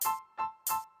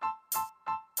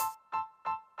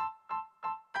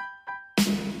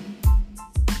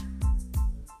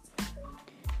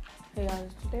Hey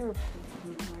guys, today we're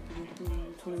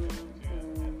playing 20 minutes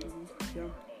and yeah.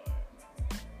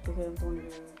 Okay, I'm going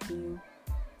to see you.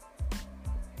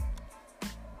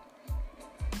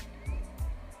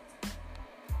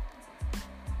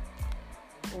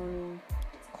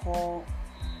 Call.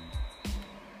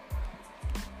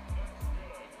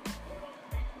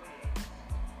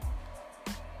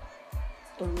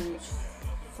 Minutes,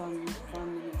 5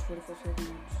 minutes, 44 seconds.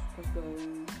 Let's go.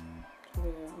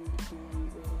 Okay, I'm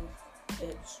going with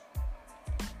it.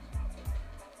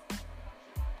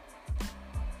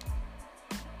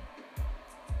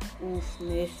 Oof,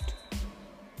 missed.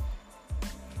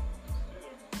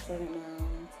 Second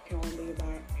round, can only be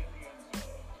about.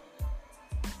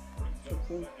 So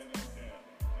cool.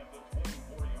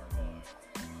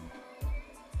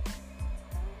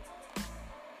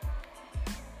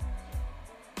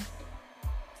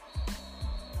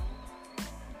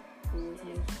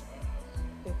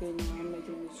 Okay, now I'm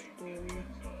making this story.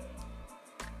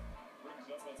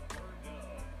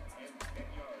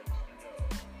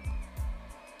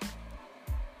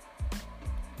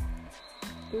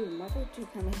 Dude, my dad just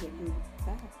kind of hit me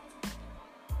back.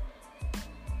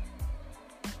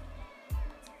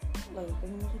 Like,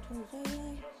 bringing me towards that guy.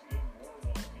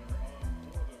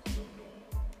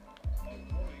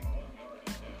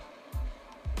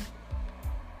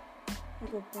 I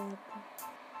go back.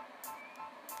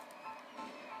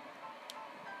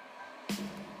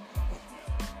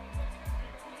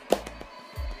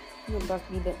 That's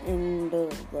be the end of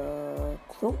the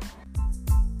quote.